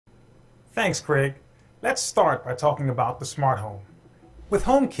Thanks, Craig. Let's start by talking about the smart home. With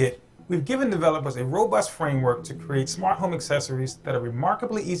HomeKit, we've given developers a robust framework to create smart home accessories that are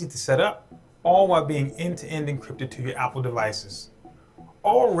remarkably easy to set up, all while being end-to-end encrypted to your Apple devices.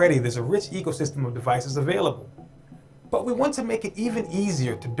 Already, there's a rich ecosystem of devices available, but we want to make it even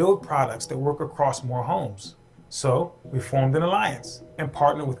easier to build products that work across more homes. So, we formed an alliance and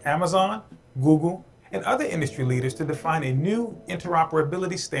partnered with Amazon, Google, and other industry leaders to define a new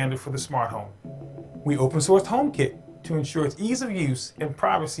interoperability standard for the smart home. We open-sourced HomeKit to ensure its ease of use and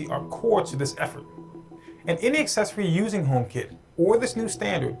privacy are core to this effort. And any accessory using HomeKit or this new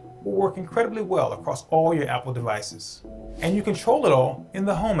standard will work incredibly well across all your Apple devices. And you control it all in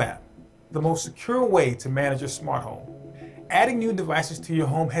the Home app, the most secure way to manage your smart home. Adding new devices to your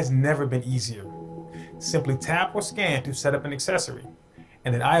home has never been easier. Simply tap or scan to set up an accessory.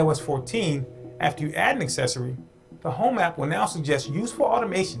 And in iOS 14, after you add an accessory, the Home app will now suggest useful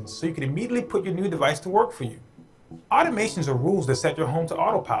automations so you can immediately put your new device to work for you. Automations are rules that set your home to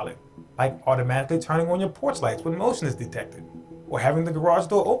autopilot, like automatically turning on your porch lights when motion is detected, or having the garage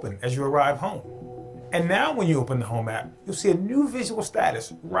door open as you arrive home. And now when you open the Home app, you'll see a new visual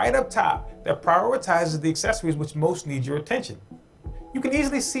status right up top that prioritizes the accessories which most need your attention. You can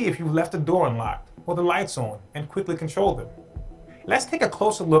easily see if you've left the door unlocked or the lights on and quickly control them. Let's take a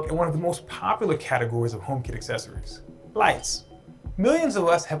closer look at one of the most popular categories of HomeKit accessories, lights. Millions of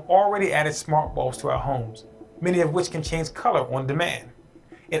us have already added smart bulbs to our homes, many of which can change color on demand.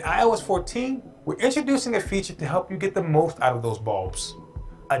 In iOS 14, we're introducing a feature to help you get the most out of those bulbs,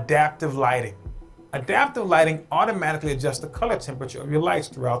 adaptive lighting. Adaptive lighting automatically adjusts the color temperature of your lights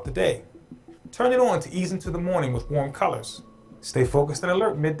throughout the day. Turn it on to ease into the morning with warm colors. Stay focused and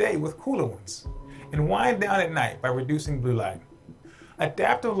alert midday with cooler ones. And wind down at night by reducing blue light.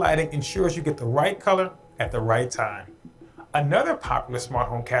 Adaptive lighting ensures you get the right color at the right time. Another popular smart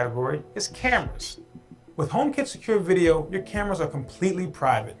home category is cameras. With HomeKit Secure Video, your cameras are completely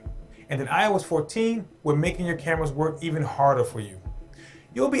private. And in iOS 14, we're making your cameras work even harder for you.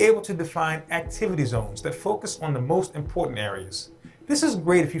 You'll be able to define activity zones that focus on the most important areas. This is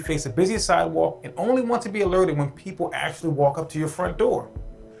great if you face a busy sidewalk and only want to be alerted when people actually walk up to your front door.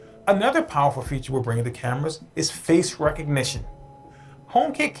 Another powerful feature we're bringing to cameras is face recognition.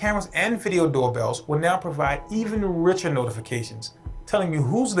 HomeKit cameras and video doorbells will now provide even richer notifications, telling you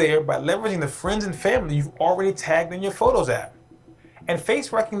who's there by leveraging the friends and family you've already tagged in your Photos app. And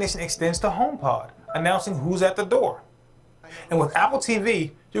face recognition extends to HomePod, announcing who's at the door. And with Apple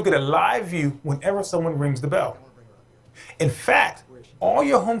TV, you'll get a live view whenever someone rings the bell. In fact, all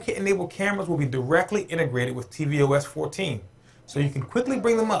your HomeKit-enabled cameras will be directly integrated with tvOS 14, so you can quickly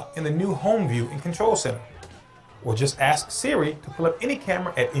bring them up in the new Home View and Control Center. Or just ask Siri to pull up any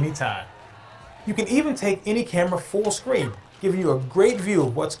camera at any time. You can even take any camera full screen, giving you a great view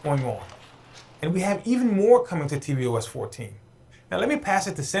of what's going on. And we have even more coming to tvOS 14. Now let me pass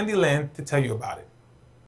it to Cindy Lin to tell you about it.